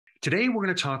Today, we're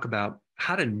going to talk about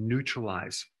how to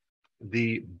neutralize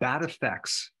the bad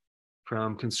effects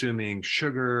from consuming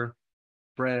sugar,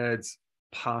 breads,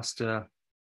 pasta,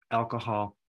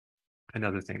 alcohol, and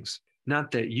other things. Not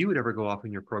that you would ever go off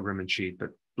in your program and cheat, but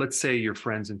let's say your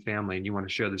friends and family and you want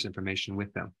to share this information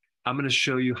with them. I'm going to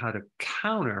show you how to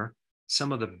counter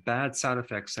some of the bad side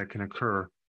effects that can occur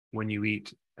when you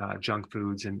eat junk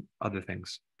foods and other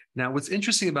things. Now, what's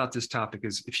interesting about this topic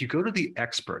is if you go to the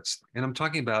experts, and I'm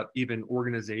talking about even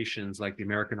organizations like the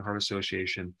American Heart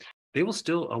Association, they will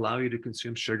still allow you to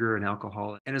consume sugar and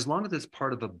alcohol. And as long as it's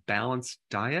part of a balanced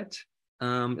diet,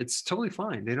 it's totally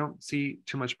fine. They don't see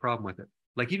too much problem with it.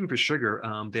 Like even for sugar,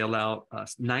 they allow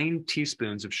 9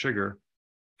 teaspoons of sugar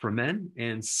for men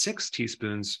and 6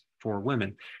 teaspoons for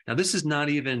women. Now, this is not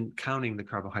even counting the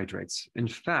carbohydrates. In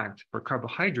fact, for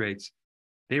carbohydrates,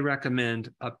 they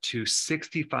recommend up to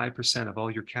 65% of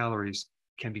all your calories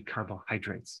can be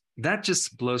carbohydrates. That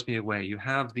just blows me away. You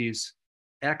have these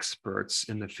experts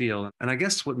in the field. And I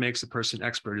guess what makes a person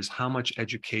expert is how much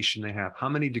education they have, how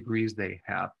many degrees they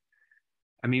have.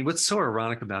 I mean, what's so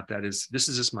ironic about that is this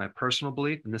is just my personal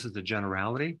belief, and this is the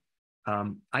generality.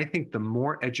 I think the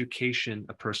more education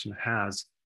a person has,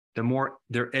 the more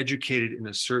they're educated in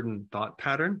a certain thought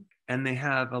pattern, and they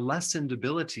have a lessened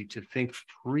ability to think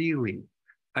freely.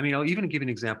 I mean, I'll even give you an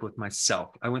example with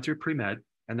myself. I went through pre-med,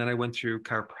 and then I went through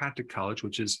chiropractic college,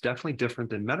 which is definitely different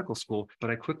than medical school. But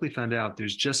I quickly found out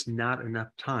there's just not enough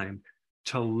time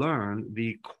to learn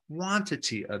the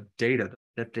quantity of data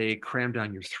that they cram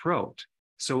down your throat.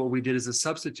 So what we did as a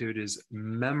substitute is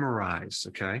memorize,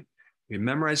 okay? We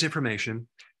memorize information,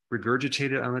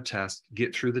 regurgitate it on the test,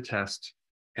 get through the test,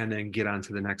 and then get on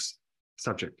to the next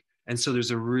subject. And so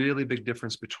there's a really big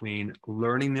difference between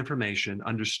learning the information,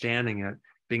 understanding it,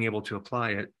 being able to apply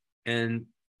it, and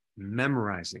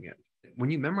memorizing it. When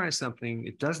you memorize something,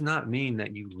 it does not mean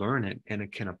that you learn it and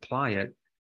it can apply it,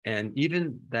 and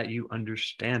even that you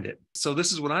understand it. So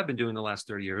this is what I've been doing the last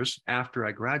 30 years after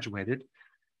I graduated,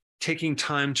 taking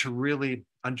time to really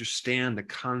understand the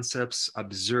concepts,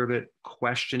 observe it,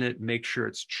 question it, make sure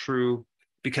it's true,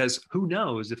 because who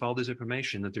knows if all this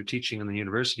information that they're teaching in the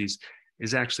universities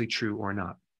is actually true or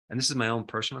not. And this is my own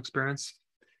personal experience.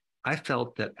 I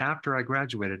felt that after I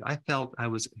graduated, I felt I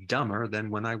was dumber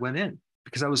than when I went in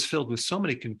because I was filled with so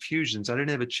many confusions. I didn't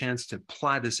have a chance to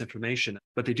apply this information,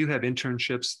 but they do have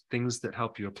internships, things that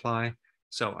help you apply.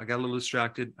 So I got a little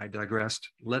distracted. I digressed.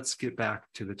 Let's get back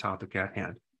to the topic at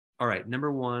hand. All right,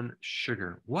 number 1,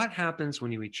 sugar. What happens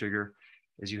when you eat sugar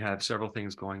is you have several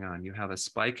things going on. You have a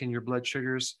spike in your blood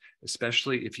sugars,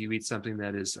 especially if you eat something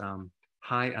that is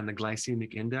high on the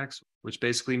glycemic index, which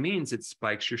basically means it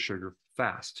spikes your sugar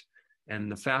fast.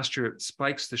 And the faster it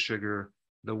spikes the sugar,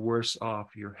 the worse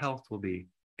off your health will be.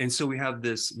 And so we have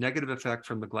this negative effect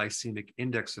from the glycemic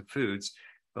index of foods,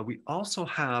 but we also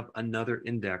have another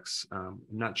index. I'm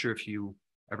not sure if you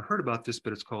ever heard about this,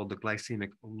 but it's called the glycemic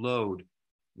load,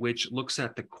 which looks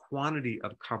at the quantity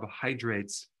of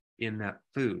carbohydrates in that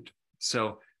food.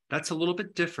 So that's a little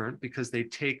bit different because they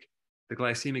take the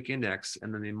glycemic index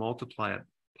and then they multiply it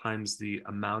times the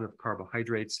amount of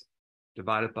carbohydrates,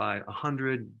 divide it by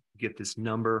 100, get this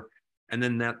number, and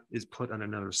then that is put on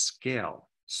another scale.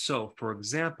 So for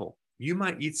example, you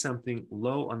might eat something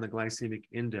low on the glycemic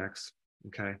index,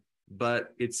 okay,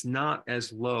 but it's not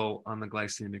as low on the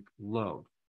glycemic load.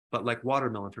 But like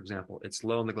watermelon, for example, it's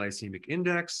low on the glycemic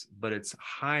index, but it's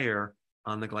higher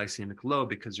on the glycemic load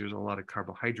because there's a lot of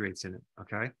carbohydrates in it,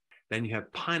 okay? Then you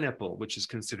have pineapple, which is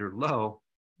considered low,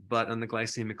 but on the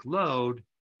glycemic load,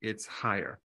 it's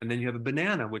higher. And then you have a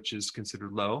banana, which is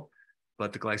considered low,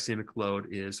 but the glycemic load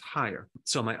is higher.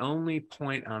 So my only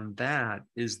point on that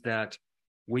is that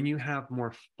when you have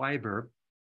more fiber,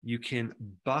 you can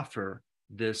buffer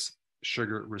this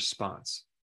sugar response.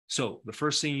 So the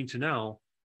first thing you need to know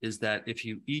is that if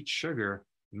you eat sugar,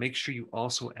 make sure you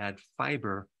also add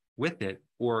fiber with it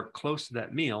or close to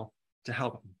that meal to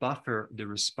help buffer the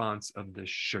response of the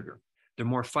sugar. The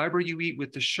more fiber you eat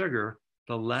with the sugar,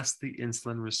 the less the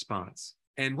insulin response.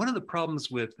 And one of the problems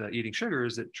with eating sugar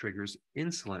is it triggers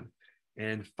insulin.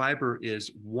 And fiber is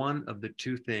one of the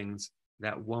 2 things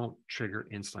that won't trigger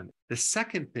insulin. The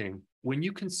second thing, when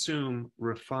you consume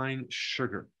refined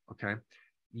sugar, okay,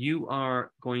 you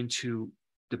are going to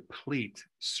deplete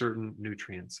certain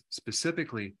nutrients,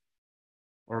 specifically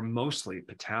or mostly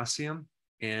potassium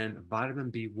and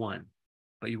vitamin B1.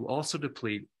 But you also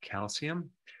deplete calcium,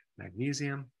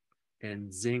 magnesium,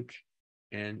 and zinc,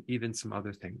 and even some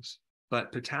other things.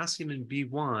 But potassium and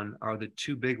B1 are the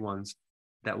 2 big ones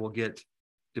that will get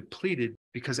depleted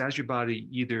because as your body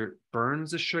either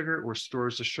burns the sugar or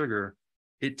stores the sugar,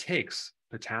 it takes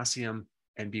potassium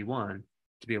and B1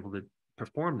 to be able to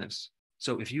perform this.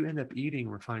 So if you end up eating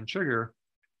refined sugar,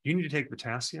 you need to take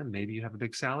potassium, maybe you have a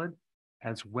big salad,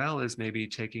 as well as maybe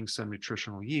taking some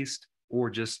nutritional yeast or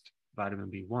just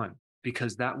vitamin B1,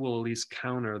 because that will at least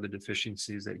counter the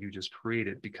deficiencies that you just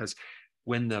created. Because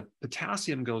when the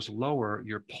potassium goes lower,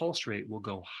 your pulse rate will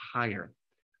go higher.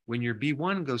 When your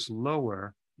B1 goes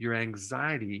lower, your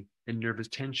anxiety and nervous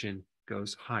tension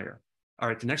goes higher. All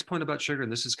right, the next point about sugar,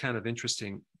 and this is kind of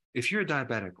interesting. If you're a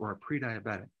diabetic or a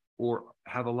pre-diabetic or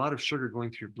have a lot of sugar going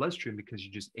through your bloodstream because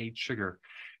you just ate sugar,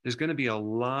 there's going to be a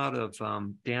lot of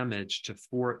damage to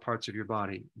 4 parts of your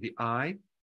body: the eye,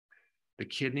 the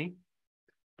kidney,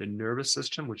 the nervous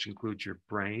system, which includes your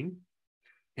brain,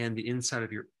 and the inside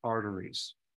of your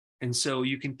arteries. And so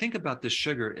you can think about this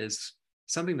sugar as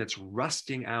something that's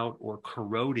rusting out or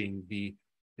corroding the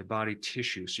body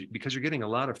tissue, because you're getting a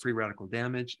lot of free radical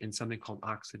damage and something called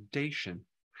oxidation.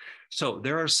 So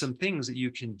there are some things that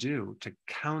you can do to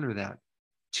counter that,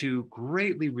 to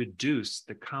greatly reduce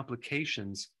the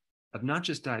complications of not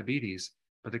just diabetes,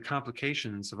 but the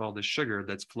complications of all the sugar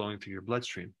that's flowing through your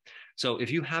bloodstream. So if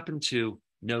you happen to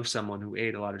know someone who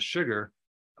ate a lot of sugar,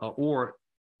 or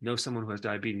know someone who has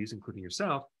diabetes, including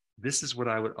yourself, this is what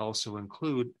I would also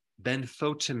include: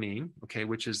 benfotiamine, okay,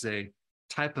 which is a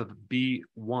type of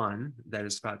B1 that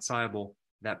is fat soluble,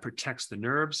 that protects the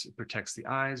nerves, it protects the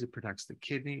eyes, it protects the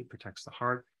kidney, it protects the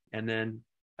heart, and then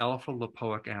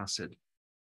alpha-lipoic acid.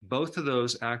 Both of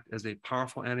those act as a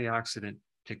powerful antioxidant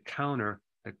to counter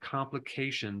the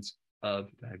complications of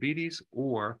diabetes,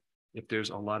 or if there's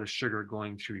a lot of sugar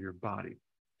going through your body.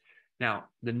 Now,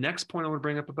 the next point I want to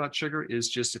bring up about sugar is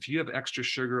just if you have extra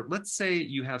sugar, let's say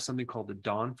you have something called the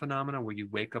dawn phenomena, where you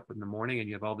wake up in the morning and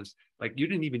you have all this, like you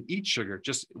didn't even eat sugar,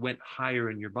 just went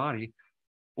higher in your body.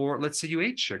 Or let's say you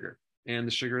ate sugar and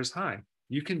the sugar is high.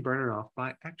 You can burn it off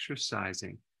by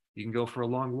exercising. You can go for a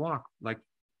long walk, like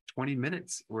 20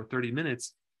 minutes or 30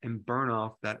 minutes, and burn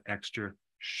off that extra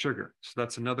sugar. So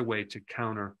that's another way to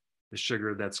counter the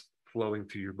sugar that's flowing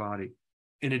through your body.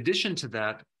 In addition to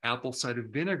that, apple cider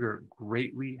vinegar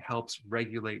greatly helps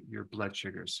regulate your blood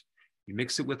sugars. You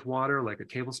mix it with water, like a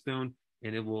tablespoon,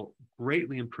 and it will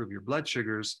greatly improve your blood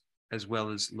sugars as well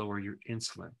as lower your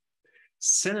insulin.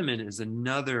 Cinnamon is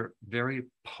another very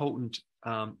potent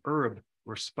herb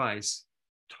or spice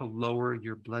to lower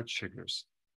your blood sugars.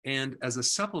 And as a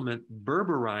supplement,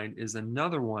 berberine is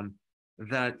another one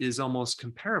that is almost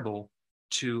comparable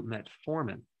to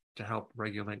metformin to help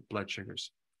regulate blood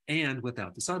sugars, and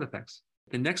without the side effects.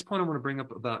 The next point I want to bring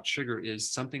up about sugar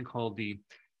is something called the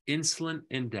insulin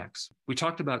index. We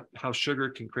talked about how sugar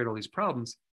can create all these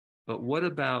problems, but what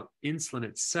about insulin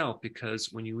itself? Because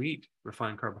when you eat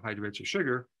refined carbohydrates or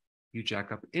sugar, you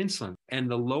jack up insulin. And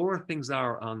the lower things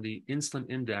are on the insulin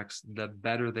index, the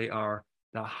better they are.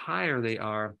 The higher they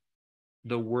are,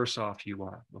 the worse off you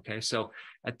are, okay? So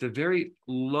at the very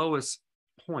lowest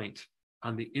point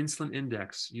on the insulin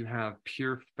index, you have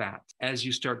pure fat. As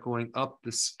you start going up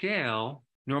the scale,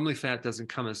 normally fat doesn't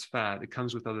come as fat. It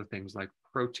comes with other things like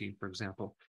protein, for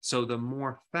example. So the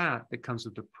more fat that comes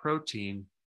with the protein,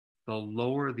 the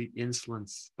lower the insulin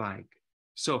spike.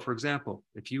 So for example,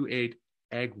 if you ate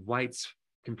egg whites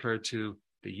compared to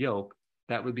the yolk,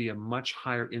 that would be a much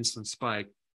higher insulin spike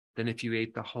than if you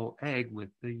ate the whole egg with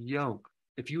the yolk.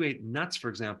 If you ate nuts, for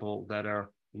example, that are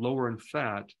lower in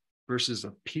fat versus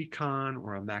a pecan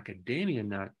or a macadamia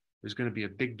nut, there's going to be a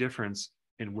big difference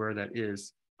in where that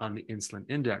is on the insulin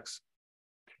index.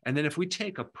 And then if we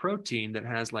take a protein that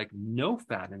has like no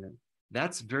fat in it,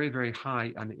 that's very, very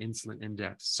high on the insulin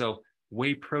index. So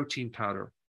whey protein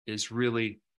powder is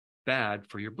really bad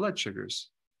for your blood sugars.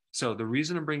 So the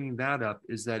reason I'm bringing that up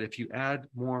is that if you add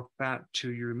more fat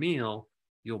to your meal,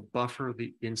 you'll buffer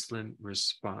the insulin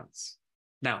response.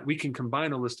 Now, we can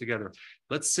combine all this together.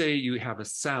 Let's say you have a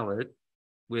salad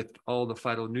with all the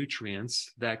phytonutrients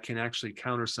that can actually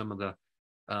counter some of the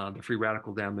free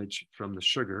radical damage from the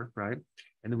sugar, right?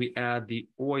 And then we add the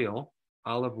oil,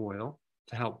 olive oil,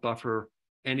 to help buffer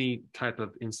any type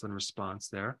of insulin response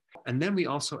there. And then we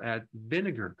also add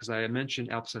vinegar, because I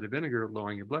mentioned apple cider vinegar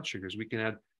lowering your blood sugars. We can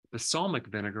add balsamic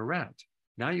vinaigrette.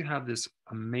 Now you have this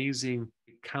amazing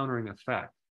countering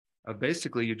effect of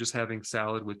basically you're just having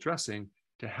salad with dressing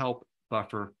to help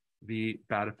buffer the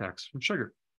bad effects from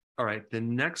sugar. All right, the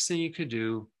next thing you could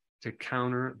do to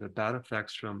counter the bad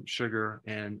effects from sugar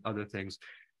and other things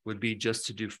would be just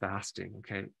to do fasting,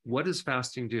 okay? What does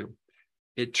fasting do?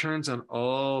 It turns on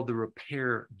all the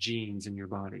repair genes in your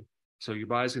body. So your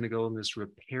body's going to go in this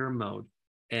repair mode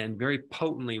and very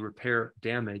potently repair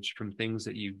damage from things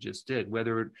that you just did,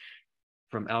 whether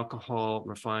from alcohol,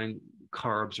 refined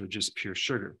carbs, or just pure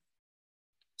sugar.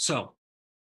 So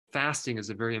fasting is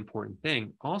a very important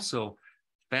thing. Also,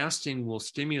 fasting will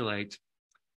stimulate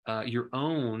your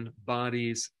own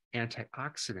body's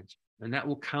antioxidant, and that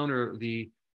will counter the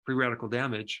free radical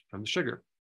damage from the sugar.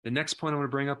 The next point I want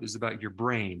to bring up is about your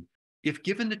brain. If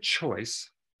given the choice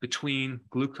between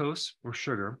glucose or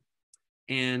sugar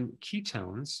and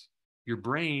ketones, your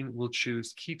brain will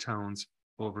choose ketones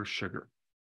over sugar.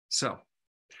 So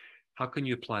how can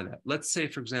you apply that? Let's say,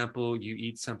 for example, you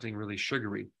eat something really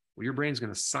sugary. Well, your brain's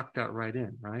going to suck that right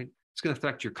in, right? It's going to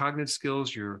affect your cognitive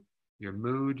skills, your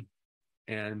mood,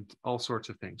 and all sorts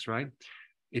of things, right?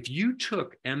 If you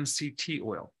took MCT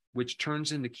oil, which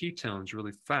turns into ketones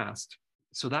really fast,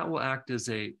 so that will act as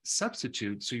a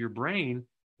substitute. So your brain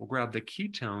will grab the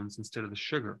ketones instead of the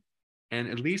sugar. And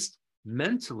at least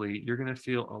mentally, you're going to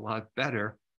feel a lot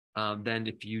better than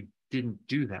if you didn't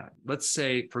do that. Let's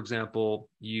say, for example,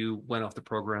 you went off the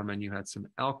program and you had some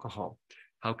alcohol.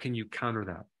 How can you counter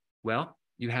that? Well,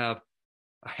 you have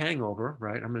a hangover,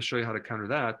 right? I'm going to show you how to counter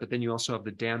that, but then you also have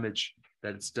the damage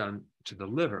that it's done to the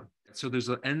liver. So there's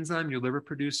an enzyme your liver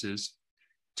produces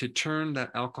to turn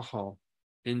that alcohol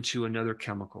into another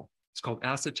chemical. It's called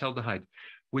acetaldehyde,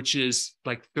 which is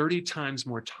like 30 times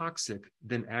more toxic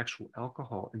than actual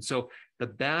alcohol. And so the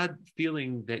bad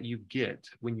feeling that you get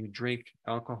when you drink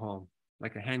alcohol,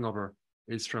 like a hangover,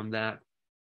 is from that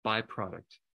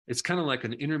byproduct. It's kind of like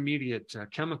an intermediate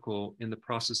chemical in the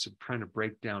process of trying to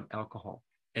break down alcohol.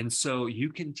 And so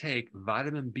you can take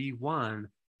vitamin B1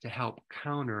 to help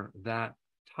counter that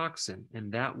toxin,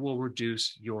 and that will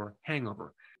reduce your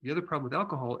hangover. The other problem with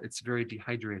alcohol, it's very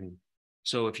dehydrating.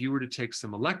 So if you were to take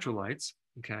some electrolytes,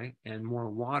 okay, and more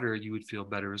water, you would feel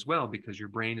better as well because your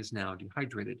brain is now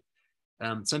dehydrated.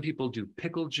 Some people do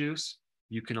pickle juice.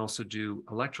 You can also do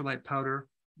electrolyte powder.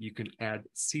 You can add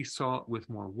sea salt with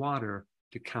more water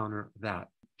to counter that.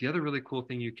 The other really cool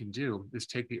thing you can do is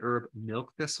take the herb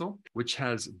milk thistle, which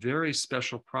has very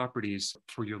special properties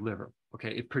for your liver.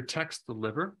 Okay, it protects the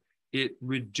liver. It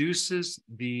reduces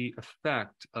the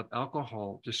effect of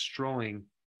alcohol destroying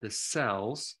the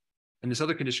cells, and this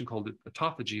other condition called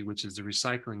autophagy, which is the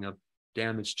recycling of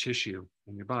damaged tissue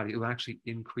in your body. It will actually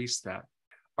increase that.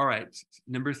 All right,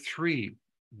 number 3,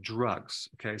 drugs.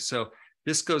 Okay, so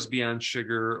this goes beyond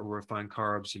sugar or refined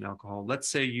carbs and alcohol. Let's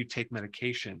say you take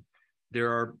medication. There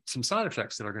are some side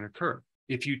effects that are going to occur.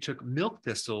 If you took milk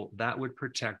thistle, that would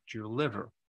protect your liver.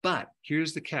 But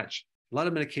here's the catch. A lot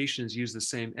of medications use the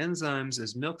same enzymes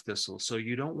as milk thistle, so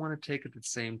you don't want to take it at the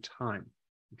same time,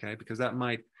 okay? Because that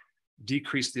might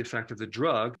decrease the effect of the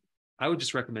drug. I would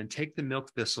just recommend take the milk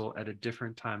thistle at a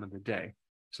different time of the day.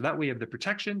 So that way you have the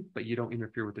protection, but you don't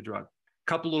interfere with the drug. A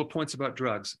couple little points about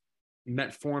drugs.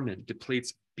 Metformin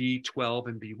depletes B12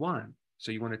 and B1.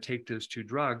 So you want to take those 2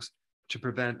 drugs to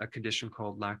prevent a condition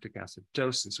called lactic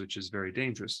acidosis, which is very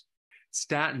dangerous.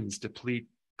 Statins deplete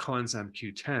coenzyme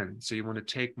Q10. So you want to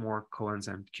take more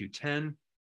coenzyme Q10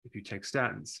 if you take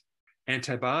statins.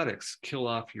 Antibiotics kill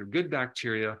off your good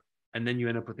bacteria, and then you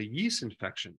end up with a yeast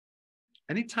infection.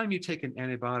 Anytime you take an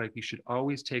antibiotic, you should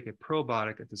always take a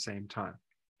probiotic at the same time.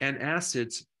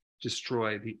 Antacids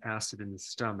destroy the acid in the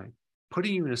stomach,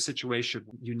 putting you in a situation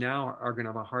where you now are going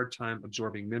to have a hard time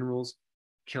absorbing minerals,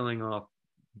 killing off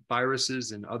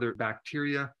viruses and other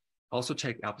bacteria. Also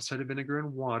take apple cider vinegar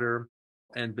and water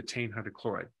and betaine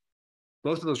hydrochloride.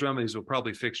 Both of those remedies will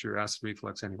probably fix your acid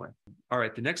reflux anyway. All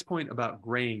right, the next point about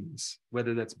grains,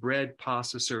 whether that's bread,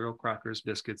 pasta, cereal, crackers,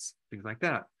 biscuits, things like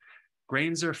that.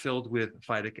 Grains are filled with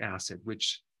phytic acid,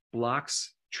 which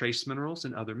blocks trace minerals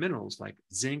and other minerals like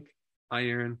zinc,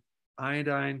 iron,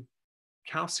 iodine,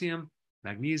 calcium,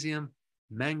 magnesium,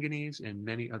 manganese, and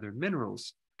many other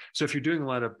minerals. So if you're doing a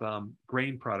lot of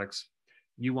grain products,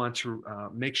 you want to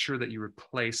make sure that you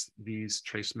replace these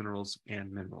trace minerals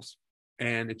and minerals.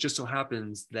 And it just so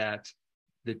happens that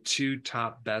the 2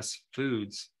 top best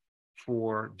foods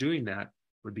for doing that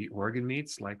would be organ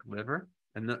meats like liver.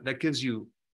 And that gives you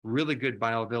really good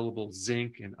bioavailable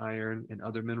zinc and iron and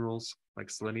other minerals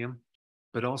like selenium,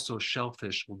 but also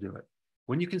shellfish will do it.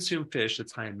 When you consume fish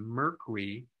that's high in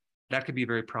mercury, that could be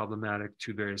very problematic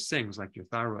to various things like your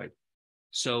thyroid.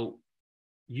 So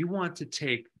you want to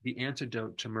take the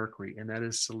antidote to mercury, and that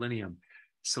is selenium.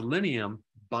 Selenium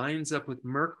binds up with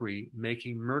mercury,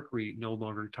 making mercury no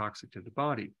longer toxic to the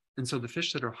body. And so the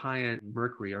fish that are high in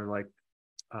mercury are like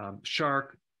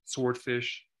shark,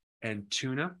 swordfish, and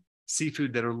tuna.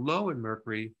 Seafood that are low in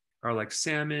mercury are like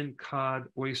salmon, cod,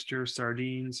 oyster,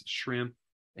 sardines, shrimp,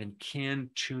 and canned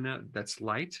tuna that's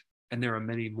light. And there are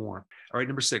many more. All right,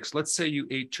 number 6, let's say you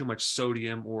ate too much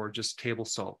sodium or just table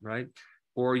salt, right?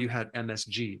 Or you had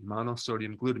MSG,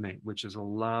 monosodium glutamate, which is a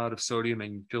lot of sodium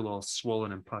and you feel all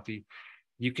swollen and puffy.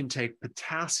 you can take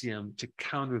potassium to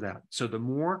counter that. So the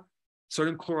more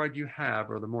sodium chloride you have,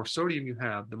 or the more sodium you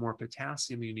have, the more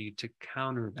potassium you need to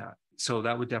counter that. So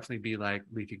that would definitely be like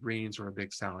leafy greens or a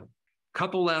big salad.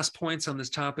 Couple last points on this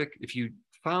topic. If you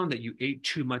found that you ate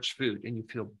too much food and you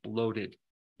feel bloated,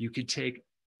 you could take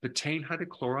betaine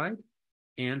hydrochloride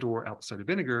and or apple cider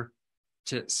vinegar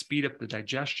to speed up the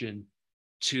digestion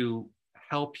to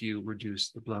help you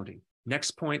reduce the bloating.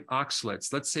 Next point,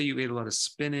 oxalates. Let's say you ate a lot of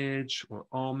spinach or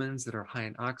almonds that are high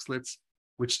in oxalates,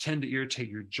 which tend to irritate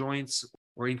your joints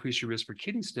or increase your risk for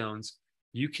kidney stones.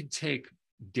 You can take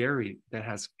dairy that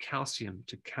has calcium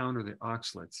to counter the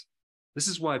oxalates. This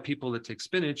is why people that take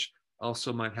spinach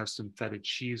also might have some feta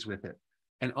cheese with it.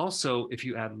 And also, if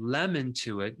you add lemon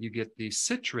to it, you get the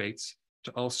citrates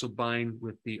to also bind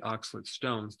with the oxalate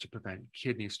stones to prevent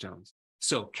kidney stones.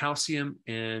 So calcium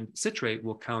and citrate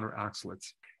will counter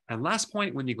oxalates. And last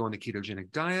point, when you go on the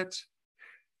ketogenic diet,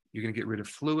 you're going to get rid of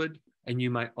fluid, and you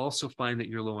might also find that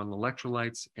you're low on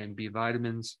electrolytes and B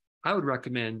vitamins. I would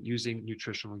recommend using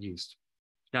nutritional yeast.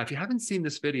 Now, if you haven't seen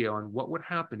this video on what would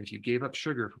happen if you gave up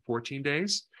sugar for 14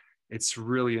 days, it's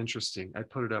really interesting. I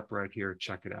put it up right here.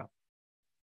 Check it out.